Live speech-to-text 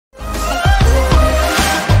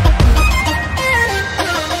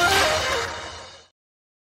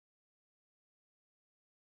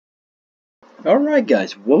Alright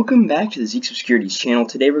guys, welcome back to the Zeke's Obscurities channel.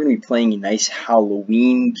 Today we're going to be playing a nice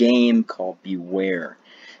Halloween game called Beware.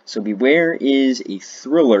 So Beware is a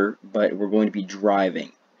thriller, but we're going to be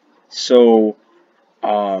driving. So,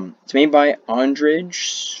 it's made by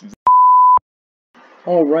Andrej.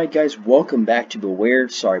 Alright guys, welcome back to Beware.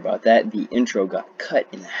 Sorry about that, the intro got cut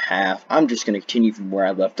in half. I'm just going to continue from where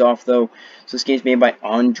I left off though. So this game is made by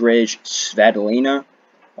Andrej Svadlina.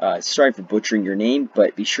 Sorry for butchering your name,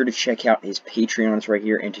 but be sure to check out his Patreon. It's right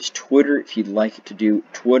here, and his Twitter if you'd like to do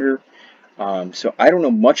Twitter. So I don't know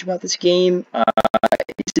much about this game.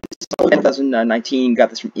 It's 2019. Got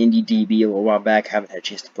this from IndieDB a little while back. Haven't had a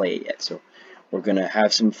chance to play it yet, so we're gonna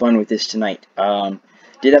have some fun with this tonight.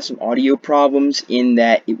 Did have some audio problems in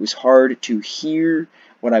that it was hard to hear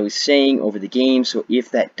what I was saying over the game. So if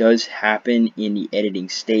that does happen in the editing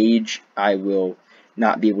stage, I will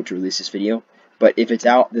not be able to release this video. But if it's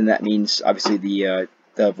out, then that means obviously the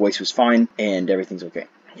voice was fine and everything's okay.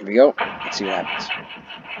 Here we go. Let's see what happens.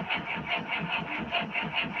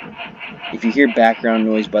 If you hear background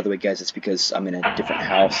noise, by the way, guys, that's because I'm in a different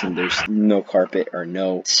house and there's no carpet or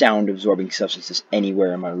no sound-absorbing substances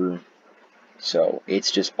anywhere in my room. So it's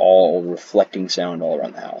just all reflecting sound all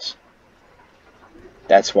around the house.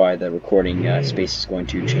 That's why the recording space is going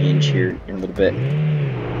to change here in a little bit.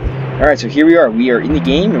 Alright, so here we are. We are in the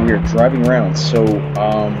game and we are driving around. So,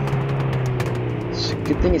 it's a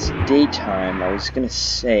good thing it's daytime. I was gonna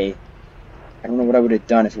say, I don't know what I would have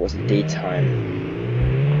done if it wasn't daytime.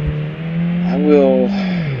 I will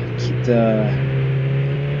keep the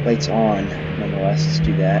lights on, nonetheless. Let's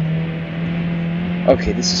do that.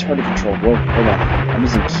 Okay, this is hard to control. Whoa, hold on. I'm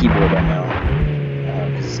using keyboard right now,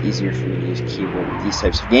 because it's easier for me to use keyboard with these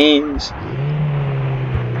types of games.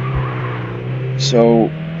 So,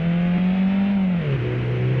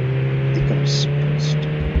 I'm supposed to go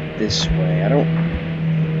this way. I don't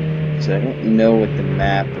know what the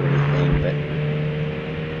map or anything, but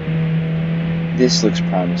this looks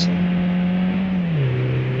promising.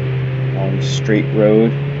 Long straight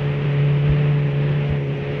road.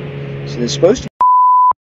 So there's supposed to be...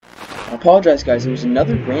 I apologize guys, there was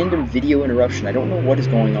another random video interruption. I don't know what is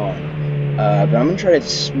going on. But I'm going to try to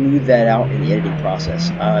smooth that out in the editing process.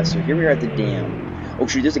 So here we are at the dam. Oh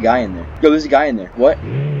shoot, there's a guy in there. Yo, there's a guy in there. What?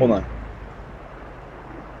 Hold on.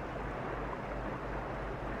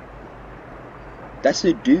 That's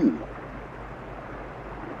a dude.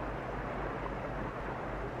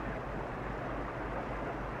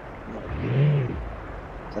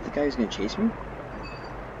 Is that the guy who's gonna chase me?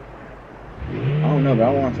 I don't know, but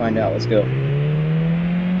I want to find out. Let's go.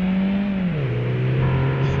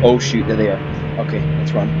 Oh shoot, there they are. Okay,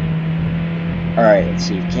 let's run. Alright, let's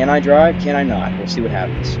see. Can I drive? Can I not? We'll see what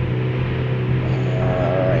happens.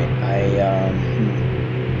 Alright,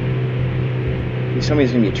 Please tell me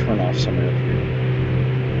there's gonna be a turn off somewhere up here.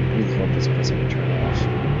 I really hope this place I can turn off.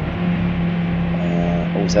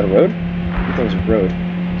 Oh, is that a road? I thought that was a road.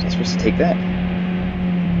 Was I supposed to take that?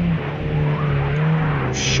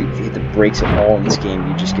 Oh, shoot, if you hit the brakes at all in this game,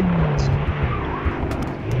 you just get...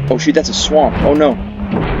 Oh, shoot, that's a swamp. Oh, no.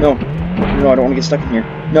 No. No, I don't want to get stuck in here.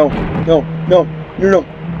 No. No. No. No, no.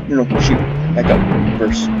 No, no. Shoot. Back up.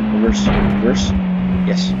 Reverse. Reverse. Reverse.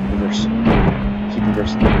 Yes. Reverse. Keep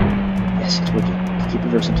reversing. Yes, it's working. Keep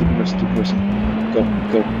reversing. Keep reversing. Keep reversing. Go,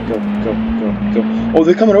 go, go, go, go, go. Oh,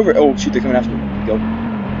 they're coming over. Oh, shoot, they're coming after me. Go.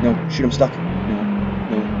 No, shoot, I'm stuck. No,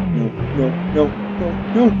 no, no, no, no,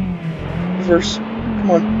 no, no. Reverse.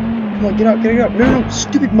 Come on. Come on, get out, get out. No, no,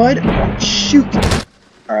 stupid mud. Oh, shoot.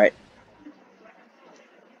 Alright.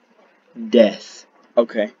 Death.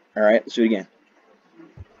 Okay. Alright, let's do it again.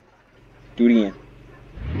 Do it again.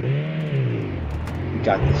 We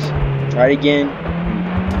got this. Try it again.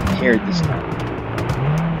 Prepared this time.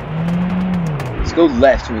 Let's go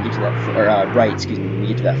left when we get to that, or right, excuse me, when we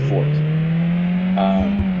get to that fork.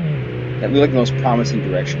 That looked like the most promising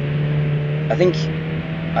direction. I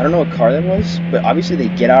don't know what car that was, but obviously they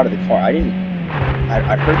get out of the car. I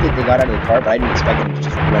heard that they got out of the car, but I didn't expect them to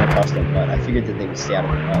just run across the mud. I figured that they would stay out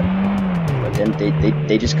of the mud. But then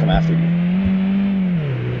they just come after you.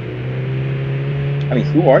 I mean,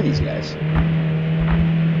 who are these guys?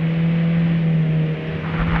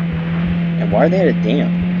 And why are they at a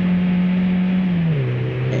dam?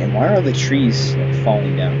 And why are all the trees like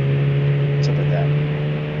falling down? What's up with that?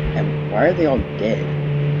 And why are they all dead?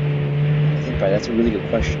 I think that's a really good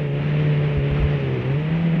question.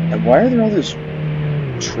 And why are there all those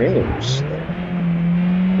trailers there?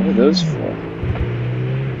 What are those for?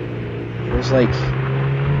 There's like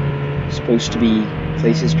supposed to be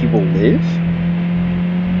places people live?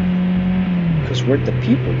 Because where'd the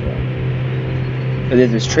people go? But if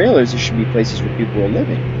there's trailers, there should be places where people are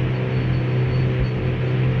living.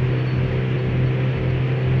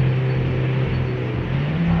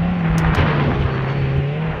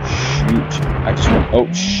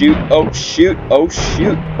 Oh shoot, oh shoot, oh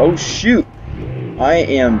shoot, oh shoot. I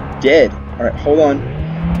am dead. Alright, hold on.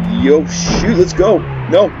 Yo, shoot, let's go.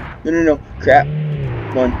 No, no, no, no. Crap.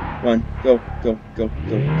 Run, run, go, go, go,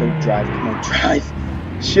 go, go, drive. Come on, drive.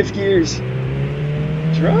 Shift gears.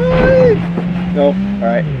 Drive. No,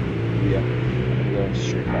 alright. Yeah, I'm going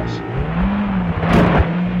straight across.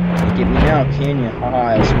 Can't get me now, can you? Haha,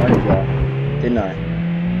 I outsmarted y'all. Didn't I?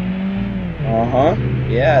 Uh-huh.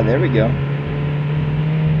 Yeah, there we go.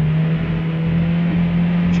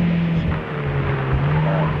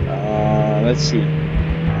 Alright, let's see.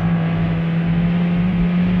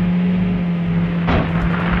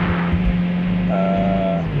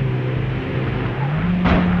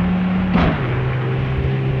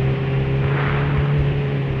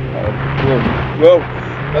 Whoa!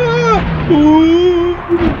 Ah! Ooh.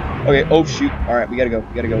 Okay. Oh shoot! All right, we gotta go.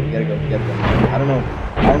 We gotta go. We gotta go. We gotta go. I don't know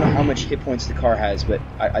how much hit points the car has, but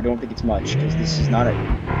I don't think it's much because this is not a.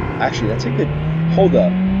 Actually, that's a good. Hold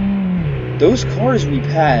up. Those cars we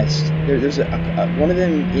passed. There's one of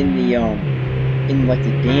them in the in like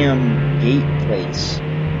the damn gate place.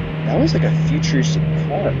 That was like a futuristic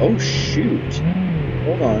car. Oh shoot!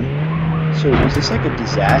 Hold on. So, is this like a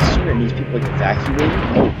disaster and these people like evacuated?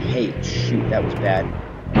 Oh, hey, shoot, that was bad.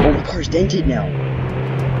 Oh, my car's dented now.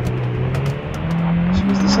 So,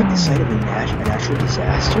 is this like the site of a natural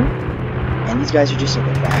disaster? And these guys are just like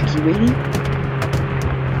evacuating?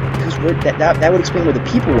 Because that would explain where the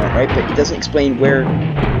people went, right? But it doesn't explain where,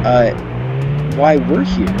 why we're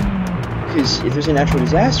here. Because if there's a natural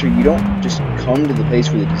disaster, you don't just come to the place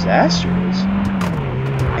where the disaster is.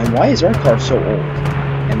 And why is our car so old?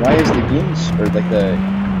 And why is the goons, or like the, I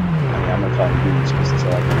mean, I'm gonna call them goons because that's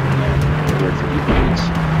all I can the word for evil dudes.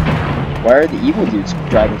 Why are the evil dudes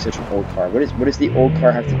driving such an old car? What does the old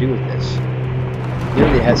car have to do with this?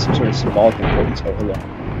 Clearly it has some sort of symbolic importance. Oh, hello.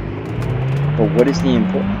 But what is the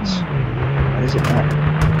importance? Why does it matter?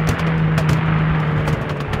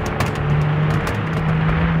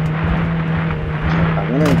 I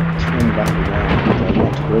want to turn back around, but I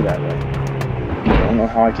want to go that way. I don't know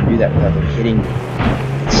how I can do that without them hitting me.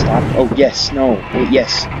 Stop. Oh, yes. No. Wait,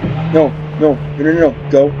 yes. No. No. No, no, no.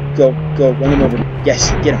 Go. Go. Go. Run him over.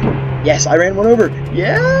 Yes. Get him. Yes. I ran one over.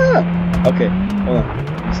 Yeah. Okay. Hold on.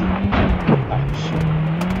 Let me see. Oh, shoot.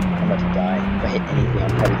 I'm about to die. If I hit anything, I'm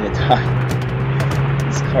probably going to die.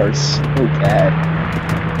 This car is so bad.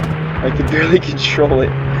 I can barely control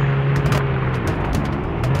it.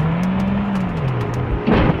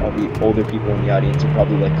 All the older people in the audience are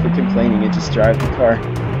probably like, quit complaining and just drive the car.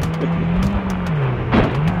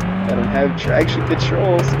 I don't have traction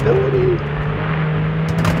control stability.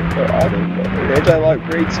 Or auto or anti-lock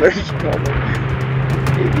brakes, where you call them.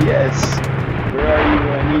 ABS. Where are you?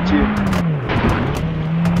 I need you.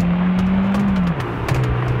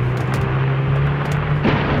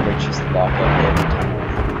 Brakes just lock up every time I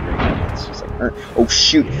hit the brake. It's just like, oh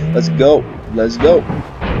shoot, let's go. Let's go.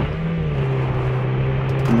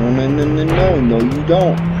 No, no, no, no, no, no, you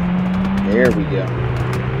don't. There we go.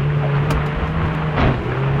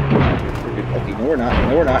 Okay, no we're not,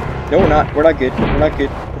 no we're not, no we're not, we're not good, we're not good,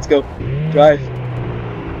 let's go, drive.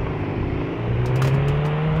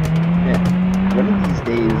 Man, one of these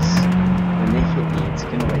days, when they hit me, it's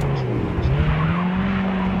gonna like kill me.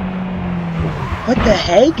 What the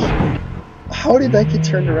heck? How did that get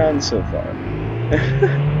turned around so far?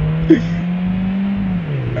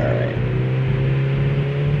 Alright.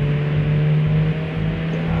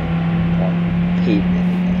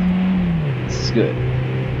 Pavement. This is good.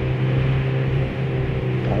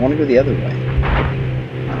 I want to go the other way. I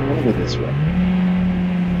don't want to go this way.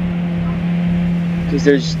 Because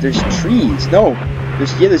there's trees. No,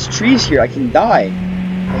 there's trees here. I can die.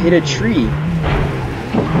 I hit a tree.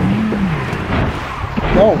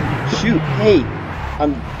 No, shoot. Hey,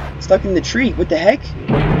 I'm stuck in the tree. What the heck?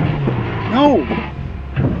 No.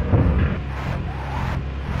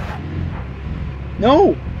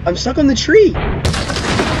 No, I'm stuck on the tree.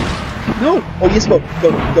 No. Oh yes, go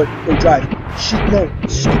drive. Shit, no,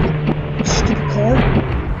 stupid car.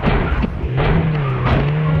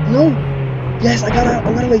 No. Yes, I got out.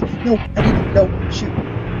 I got away. No, I didn't. No, shoot.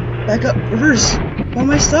 Back up. Reverse. Why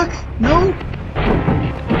am I stuck? No.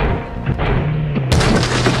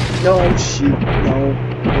 No, shoot. No,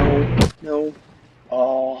 no, no.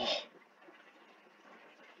 Oh.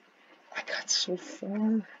 I got so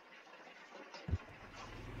far.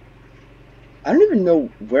 I don't even know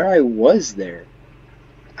where I was there.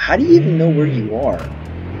 How do you even know where you are?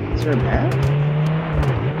 Is there a map?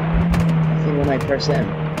 Nothing when I press M.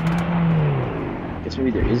 I guess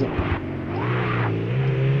maybe there isn't.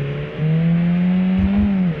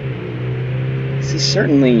 This is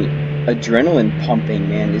certainly a adrenaline pumping,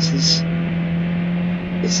 man. This is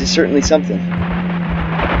certainly something.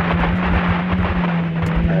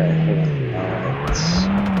 Alright, hold on.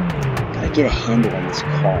 Gotta get a handle on this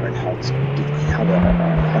car and how the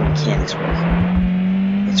mechanics work.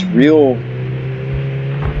 It's real.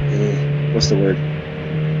 What's the word?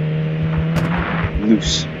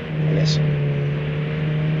 Loose, I guess.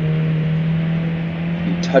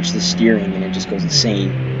 You touch the steering and it just goes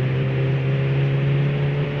insane.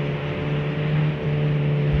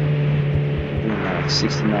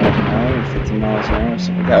 60 miles an hour, 50 miles an hour,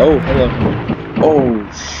 something like that. Oh, hello.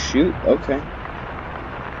 Oh, shoot. Okay.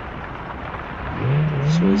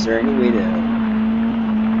 So is there any way to...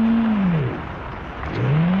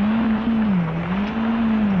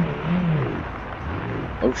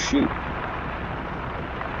 Oh, shoot.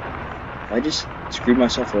 I just screwed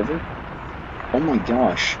myself over? Oh my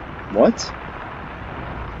gosh. What?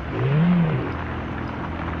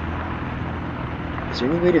 Is there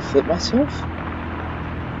any way to flip myself?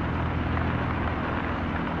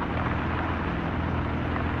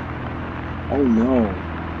 Oh no.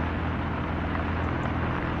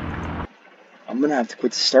 I'm gonna have to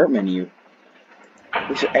quit the start menu.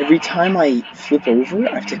 So every time I flip over,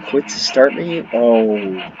 I have to quit the start menu?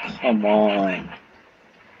 Oh, come on.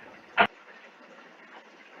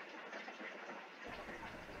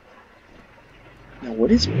 Now,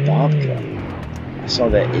 what is Bobka? I saw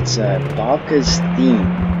that it's Bobka's theme.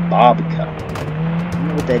 Bobka. I don't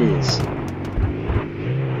know what that is.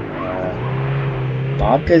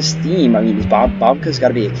 Bobka's theme. I mean, Bobka's got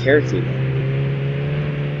to be a character.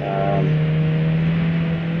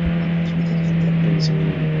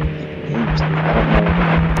 I don't know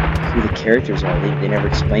who the characters are. They never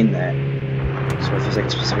explained that. So if there's like a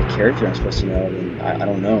specific character I'm supposed to know, then I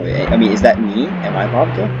don't know. I mean, is that me? Am I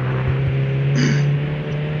Bobka?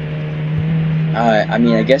 I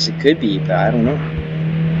mean, I guess it could be, but I don't know.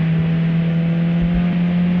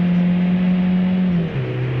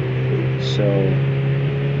 So...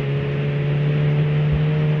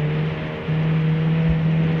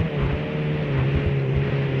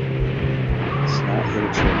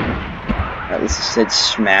 Alright, this said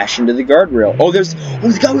smash into the guardrail. Oh,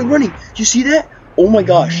 the guy went running. Did you see that? Oh my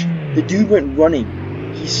gosh. The dude went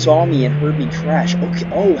running. He saw me and heard me crash. Okay.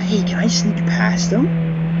 Oh, hey, can I sneak past him?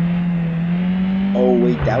 Oh,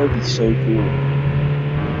 wait, that would be so cool.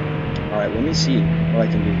 Alright, let me see what I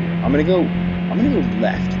can do here. I'm gonna go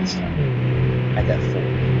left this time. At that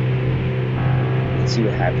fork. Let's see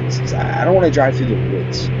what happens. I don't want to drive through the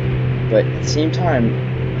woods. But at the same time,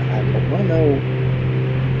 I want to know...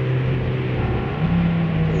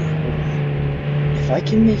 If I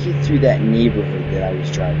can make it through that neighborhood that I was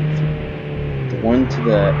driving through, the one to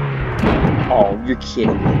the... Oh, you're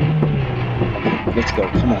kidding me. Okay, let's go.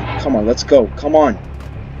 Come on, let's go. Come on.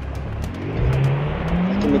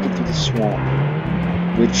 If I can make it through the swamp,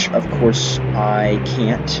 which, of course, I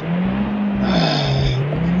can't.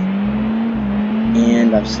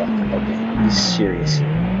 And I'm stuck. Okay, are you serious?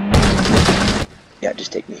 Yeah,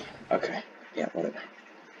 just take me. Okay, yeah, whatever.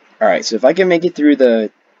 Alright, so if I can make it through the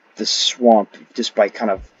swamp just by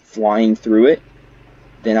kind of flying through it,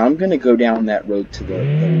 then I'm gonna go down that road to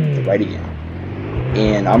the right again,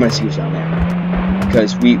 and I'm gonna see what's down there,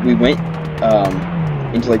 because we went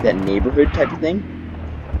into like that neighborhood type of thing,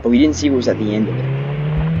 but we didn't see what was at the end of it,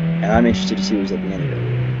 and I'm interested to see what was at the end of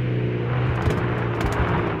it.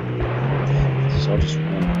 So I'll just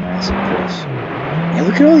run past this. And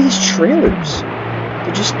look at all these trailers.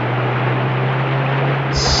 They're just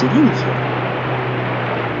sitting here.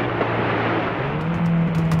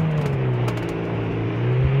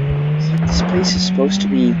 This place is supposed to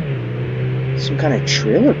be some kind of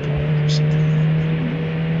trailer park or something.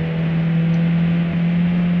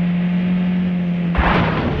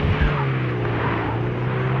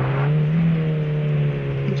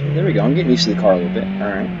 So there we go. I'm getting used to the car a little bit.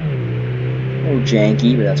 Alright. A little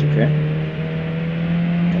janky, but that's okay.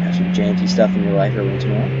 Gotta have some janky stuff in your life every once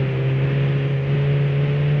in a while.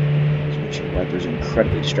 These windshield wipers are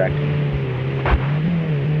incredibly distracting.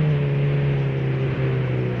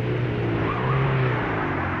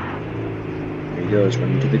 Goes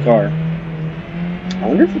running to the car. I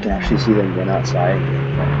wonder if we can actually see them run outside.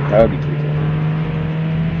 That would be pretty cool.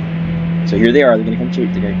 So here they are. They're gonna come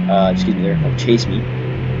chase. They're gonna, they're gonna come chase me.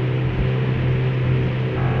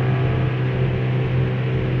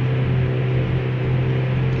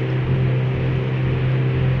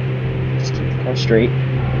 Just keep the car straight.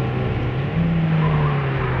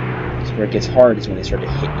 So where it gets hard is when they start to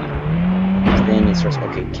hit you. Then it starts.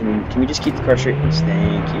 Okay, can we just keep the car straight, please?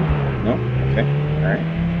 Thank you. No. Okay, alright.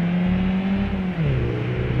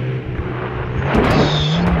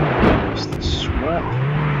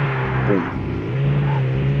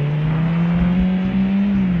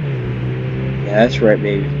 That's right,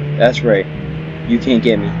 baby. That's right. You can't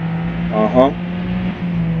get me. Uh-huh.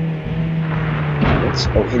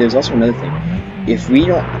 Oh, hey, there's also another thing. If we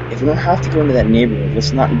don't have to go into that neighborhood,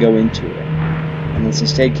 let's not go into it. And let's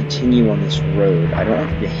instead continue on this road. I don't want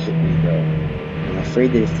them to hit me, though. I'm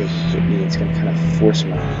afraid that if they hit me, it's going to kind of force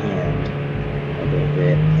my hand a little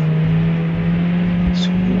bit. So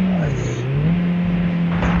where are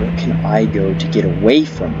they? Where can I go to get away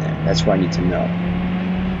from them? That's what I need to know.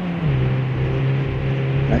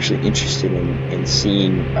 I'm actually interested in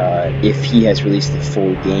seeing if he has released the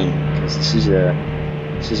full game, because this is a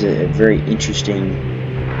very interesting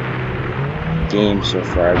game so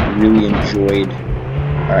far. I've really enjoyed,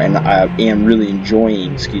 and I am really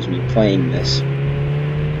enjoying, excuse me, playing this. Okay,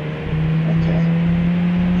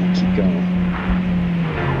 I'll keep going.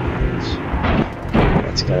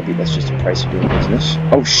 That's just the price of doing business.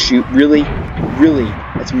 Oh shoot, really? Really?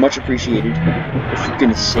 That's much appreciated. Oh, for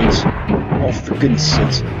goodness sakes. Oh, for goodness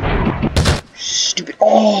sakes. Stupid.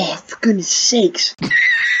 Oh, for goodness sakes.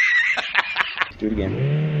 Do it again.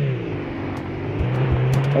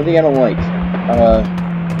 One thing I don't like,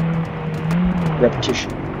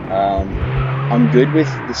 repetition. I'm good with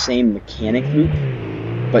the same mechanic loop,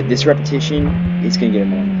 but this repetition is gonna get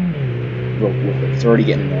annoying. Real quick. It's already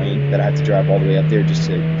getting annoying that I have to drive all the way up there just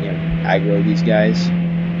to, aggro these guys.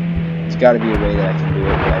 There's got to be a way that I can do it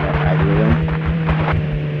where I don't aggro them.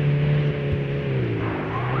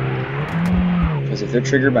 Because if they're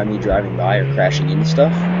triggered by me driving by or crashing into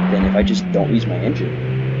stuff, then if I just don't use my engine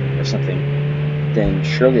or something, then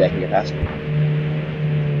surely I can get past them.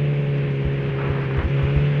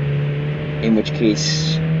 In which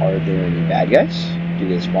case, are there any bad guys? Do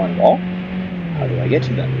they spawn at all? How do I get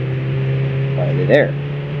to them? Why are they there?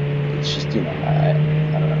 It's just, I don't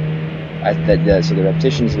know. So the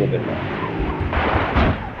repetition is a little bit more.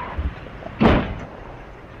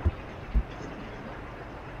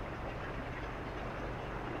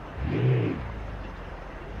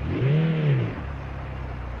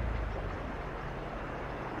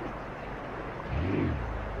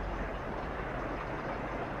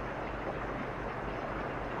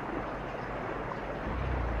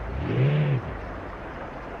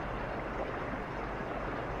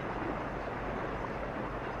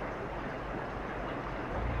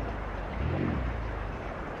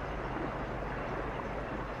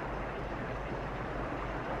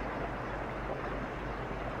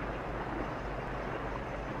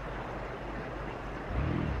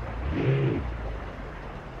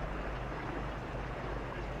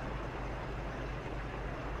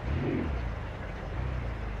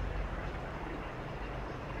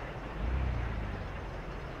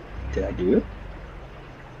 Did I do it?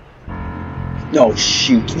 No,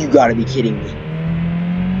 shoot, you gotta be kidding me.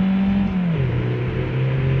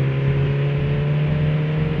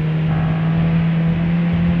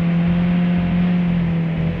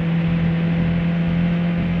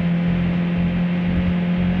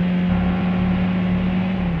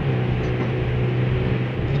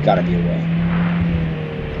 There's gotta be a way.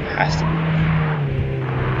 There has to be.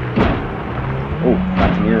 Oh,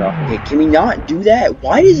 knocked the mirror off. Okay, can we not do that?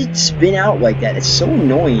 Why does it spin out like that? It's so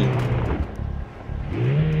annoying.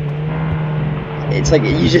 It's like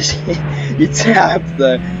you just you tap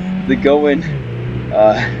the going you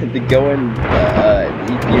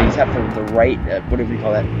tap the right whatever you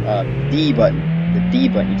call that D button, the D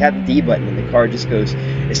button. You tap the D button and the car just goes.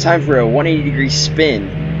 It's time for a 180-degree spin.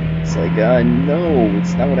 It's like no,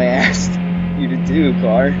 it's not what I asked you to do,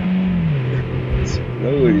 car. This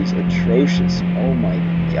road is atrocious. Oh my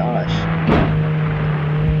gosh.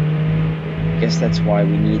 I guess that's why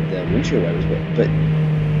we need the windshield wipers. But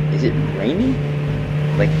is it raining?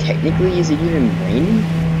 Like, technically, is it even raining?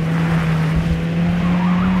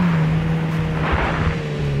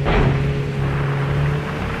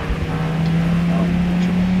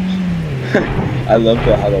 I love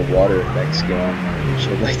how the water effects go on my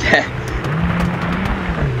windshield like that.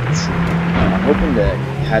 I'm hoping to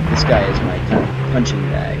have this guy as my kind of punching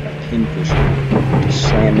bag, my pin pusher, to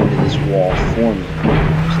slam into this wall for me,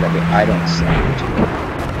 so that way I don't slam into it.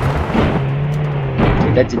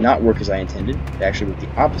 Okay, that did not work as I intended. It actually worked the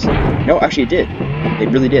opposite. No, actually it did. It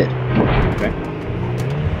really did. Okay.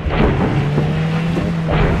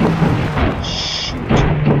 Okay. Shoot.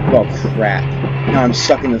 Oh crap. Now I'm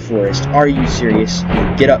stuck in the forest. Are you serious?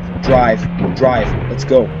 Get up. Drive. Drive. Let's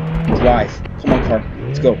go. Drive. Come on, car.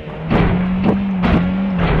 Let's go.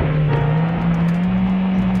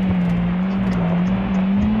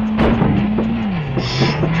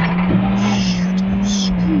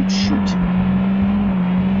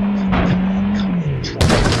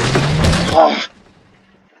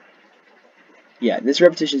 Yeah, this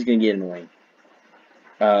repetition is going to get annoying.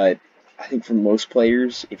 I think for most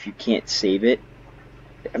players, if you can't save it,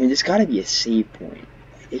 I mean, there's got to be a save point.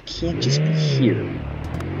 It can't just be here.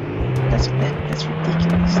 That's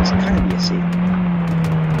ridiculous. There's got to be a save point.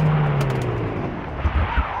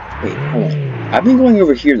 Wait, hold on. I've been going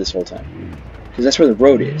over here this whole time, because that's where the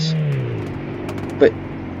road is. But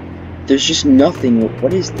there's just nothing.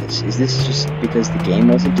 What is this? Is this just because the game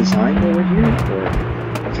wasn't designed over here? Or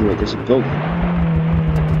okay, wait, there's a building.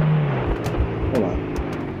 Hold on.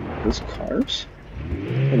 Those cars?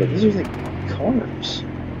 Hold on, those are like cars.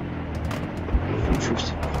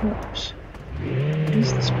 Futuristic cars. What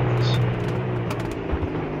is this place?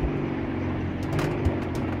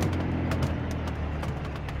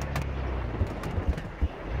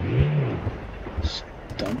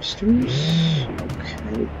 Dumpsters?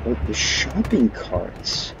 Okay, oh, the shopping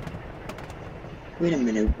carts. Wait a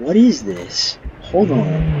minute, what is this? Hold on.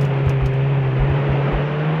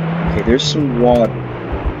 Okay, there's some water.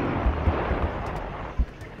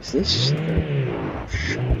 Is this a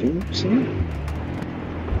shopping center?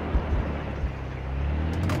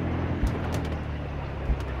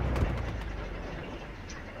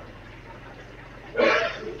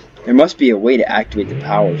 There must be a way to activate the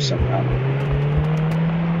power somehow.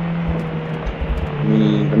 Let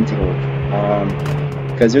me take a look.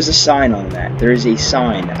 Because there's a sign on that. There is a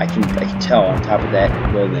sign I can tell on top of that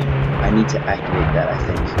building. I need to activate that, I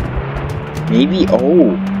think. Maybe,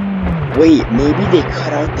 oh, wait, maybe they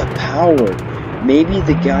cut out the power. Maybe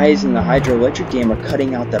the guys in the hydroelectric dam are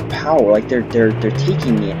cutting out the power. Like they're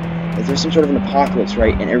taking it. Like there's some sort of an apocalypse,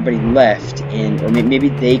 right? And everybody left, or maybe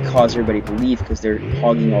they caused everybody to leave because they're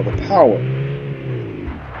hogging all the power.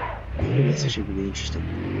 Oh, that's actually really interesting.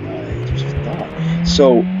 Just a thought.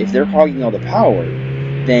 So if they're hogging all the power,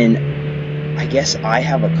 then I guess I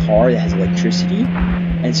have a car that has electricity,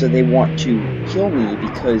 and so they want to kill me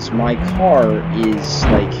because my car is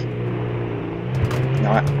like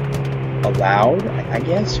not allowed. I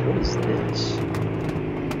guess. What is this?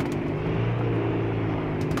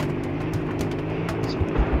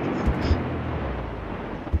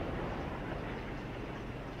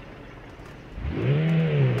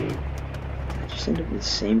 End up in the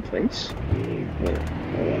same place? Wait,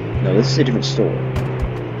 hold on. No, this is a different store.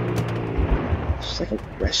 It's like a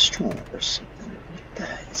restaurant or something. What the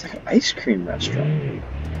heck? It's like an ice cream restaurant.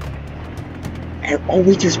 And oh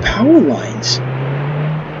wait, there's power lines.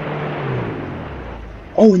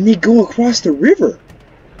 Oh, and they go across the river.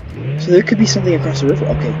 So there could be something across the river.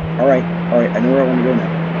 Okay, alright, I know where I want to go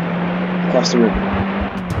now. Across the river.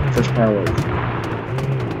 First priority.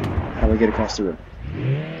 How do I get across the river?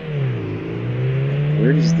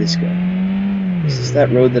 Where does this go? Is this that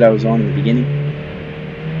road that I was on in the beginning?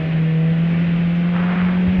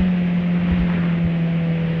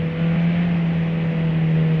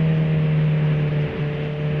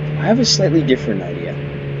 I have a slightly different idea.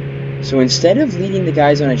 So instead of leading the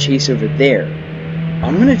guys on a chase over there,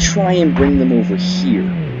 I'm going to try and bring them over here.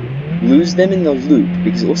 Lose them in the loop,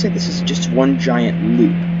 because it looks like this is just one giant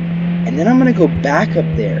loop. And then I'm going to go back up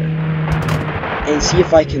there and see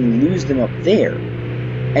if I can lose them up there.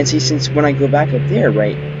 And see, since when I go back up there,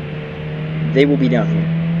 right, they will be down here.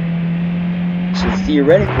 So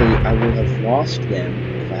theoretically, I will have lost them,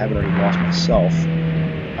 if I haven't already lost myself.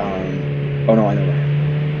 Oh no, I know that.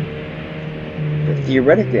 But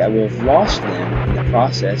theoretically, I will have lost them in the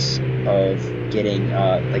process of getting,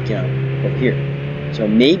 like, you know, up here. So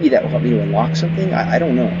maybe that will help me to unlock something? I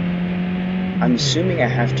don't know. I'm assuming I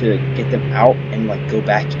have to get them out and, like, go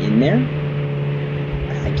back in there.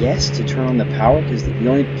 I guess, to turn on the power, because the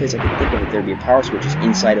only place I can think of it there'd be a power switch is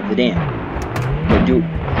inside of the dam. But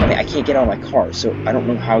I mean, I can't get out of my car, so I don't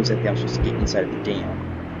know how exactly I'm supposed to get inside of the dam.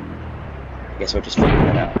 I guess I'll just figure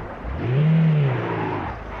that out.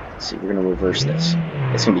 Let's see, we're going to reverse this.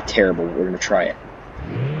 It's going to be terrible, but we're going to try it.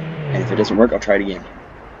 And if it doesn't work, I'll try it again.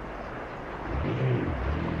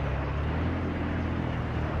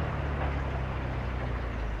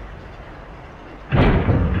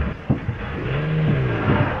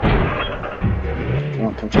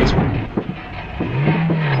 Come chase me.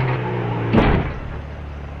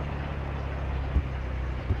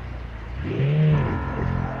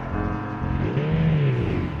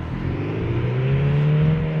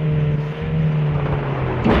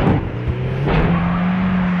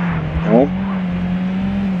 No.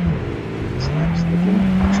 Snaps looking,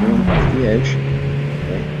 trailing off the edge.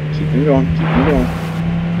 Okay, keep him going, keep him going.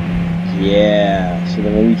 Yeah, so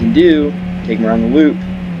then what we can do, take him around the loop,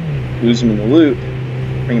 lose him in the loop,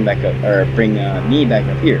 bring him back up, or bring me back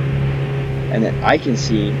up here, and then I can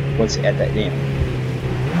see what's at that dam.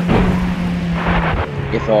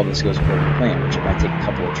 if all this goes according to plan, which it might take a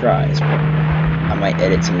couple of tries, but I might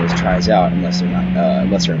edit some of those tries out unless they're not,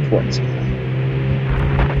 unless they're important somehow.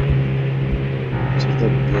 So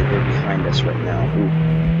they're behind us right now. Ooh,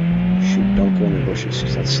 shoot! Don't go in the bushes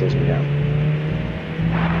because that slows me down.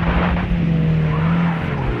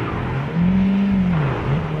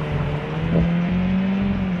 Oh.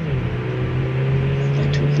 I'd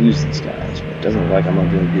like to lose these guys, but it doesn't look like I'm going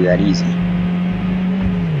to do that easy.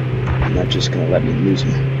 I'm not just going to let me lose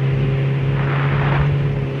them.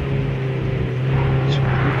 So we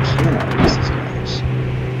cannot lose these guys.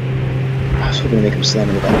 I was hoping to make them slam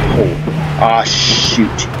into that hole. Ah,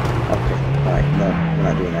 shoot. Okay, alright, no, we're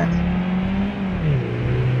not doing that.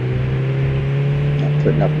 Not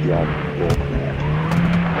putting up with y'all bull crap.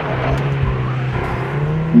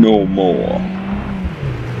 No more.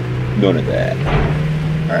 None of that.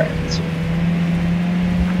 Alright, let's see.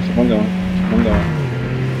 Keep on going. Keep on going.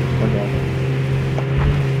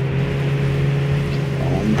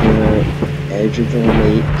 On the edge of the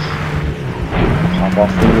lake, hop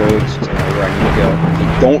off the road so I know where I need to go. Okay,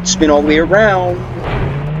 don't spin all the way around.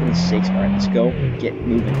 For goodness sakes, alright, let's go. Get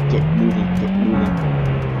moving, get moving, get moving.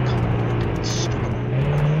 Come on, don't get stuck in the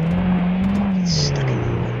mud. Don't get stuck in the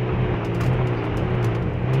mud.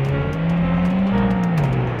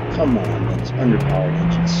 Come on, man, this underpowered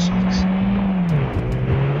engine sucks.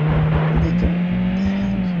 Where'd they go?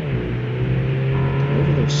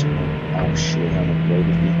 Oh shit, on the road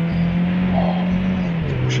with me. Oh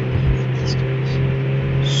my gosh, I hate these guys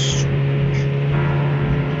so much.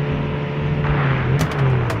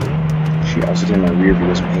 She also did in my rear view,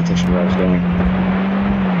 wasn't paying attention to where I was going.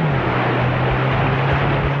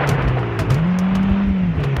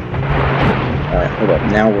 Alright, hold up,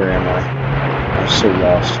 now where am I? I'm so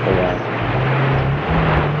lost, hold on.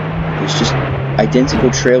 There's just identical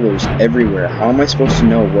trailers everywhere. How am I supposed to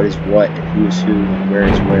know what is what and who is who and where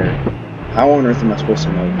is where? How on earth am I supposed to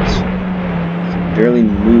know this? I can barely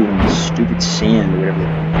move in this stupid sand or whatever the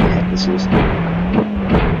heck this is.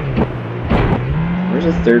 Where's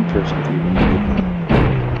the third person view?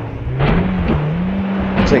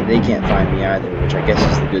 Looks like they can't find me either, which I guess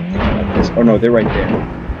is the good thing about this. Oh no, they're right there.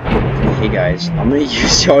 Okay, hey guys, I'm gonna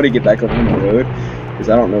use y'all to get back up on the road. Because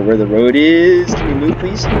I don't know where the road is. Can we move,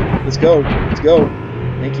 please? Let's go. Let's go.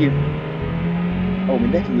 Thank you. Oh,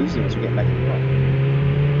 maybe I can lose them as we get back in the car.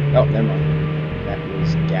 Oh, never mind. That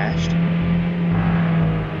was dashed.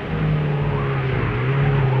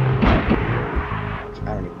 I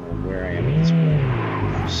don't even know where I am at this point.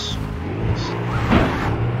 I'm so lost.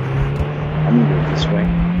 I'm gonna go this way.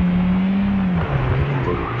 And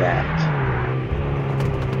go back.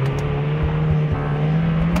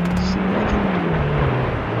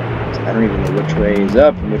 I don't even know which way is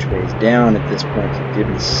up and which way is down at this point, for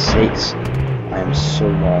goodness sakes. I am so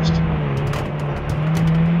lost.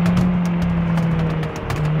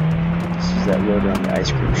 This is that road around the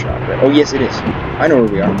ice cream shop, right? Oh, yes, it is. I know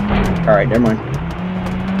where we are. Alright, never mind.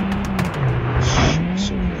 Shoot,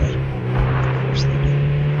 so late. Of course they do.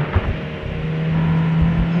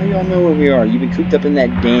 How y'all know where we are? You've been cooped up in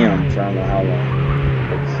that dam for I don't know how long.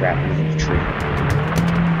 Oh, crap, I'm in the tree.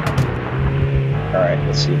 Alright,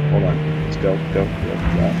 let's see. Hold on. Let's go, go,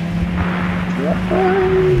 left. Yeah,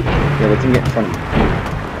 let them get in front of me.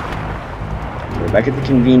 We're back at the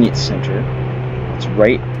convenience center. It's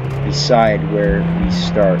right beside where we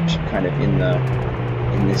start, kind of in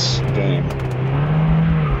this game.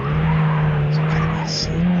 So kind of a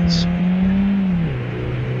safe place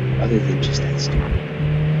somewhere. Other than just that stupid.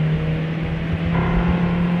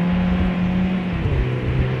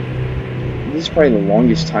 This is probably the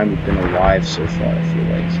longest time we've been alive so far, I feel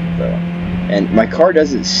like, though. And my car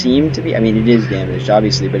doesn't seem to be, I mean, it is damaged,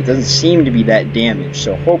 obviously, but it doesn't seem to be that damaged,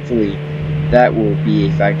 so hopefully that will be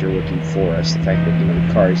a factor working for us, the fact that, you know,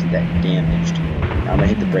 the car isn't that damaged. Now I'm going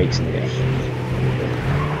to hit the brakes and they're going to hit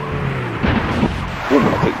me. Ooh,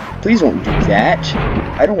 okay, please don't do that.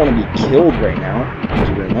 I don't want to be killed right now. Thank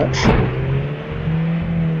you very much.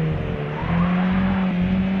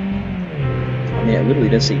 I mean, it literally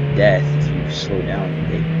does say death if you slow down and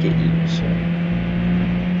they get you, so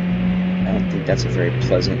I don't think that's a very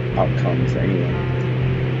pleasant outcome for anyone.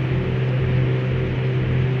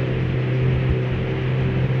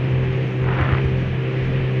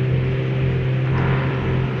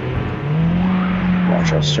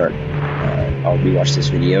 Watch, I'll rewatch this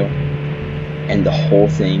video, and the whole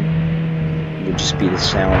thing will just be the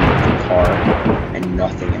sound of the car and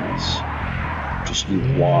nothing else. Just you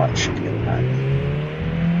watch and it'll happen.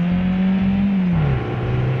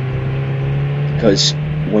 Because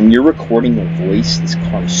when you're recording a voice, this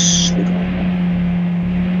car is so darn loud.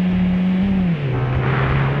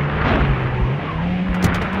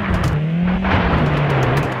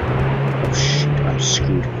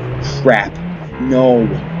 crap. No. I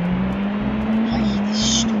hate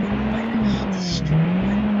this stupid one. I hate this stupid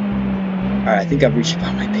one. Alright, I think I've reached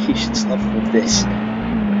about my patience level with this.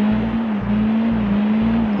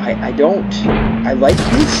 I like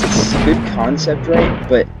this. This is a good concept, right?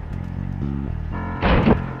 But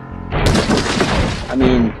I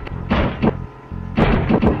mean,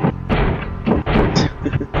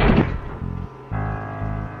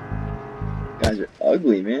 guys are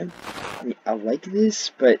ugly, man. I mean, I like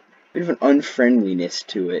this, but a bit of an unfriendliness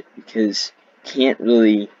to it because can't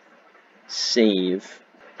really save.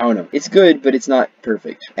 I don't know. It's good, but it's not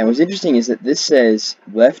perfect. And what's interesting is that this says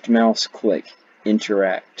left mouse click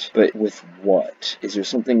interact, but with what? Is there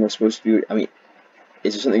something we're supposed to be? I mean,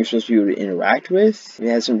 is there something we're supposed to be able to interact with? It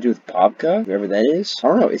has something to do with Bobka, whoever that is. I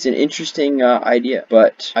don't know. It's an interesting idea,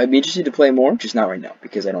 but I'd be interested to play more, just not right now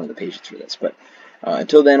because I don't have the patience for this. But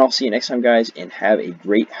until then, I'll see you next time, guys, and have a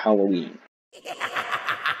great Halloween.